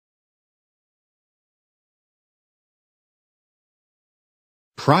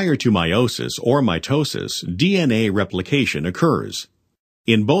Prior to meiosis or mitosis, DNA replication occurs.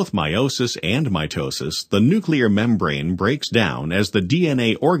 In both meiosis and mitosis, the nuclear membrane breaks down as the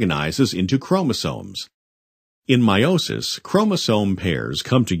DNA organizes into chromosomes. In meiosis, chromosome pairs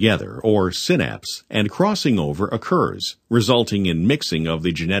come together, or synapse, and crossing over occurs, resulting in mixing of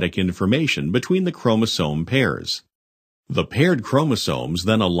the genetic information between the chromosome pairs. The paired chromosomes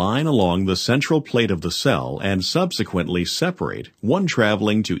then align along the central plate of the cell and subsequently separate, one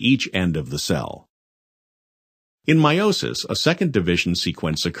traveling to each end of the cell. In meiosis, a second division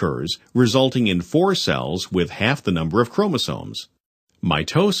sequence occurs, resulting in 4 cells with half the number of chromosomes.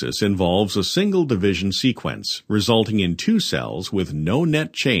 Mitosis involves a single division sequence, resulting in 2 cells with no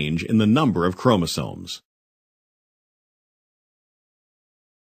net change in the number of chromosomes.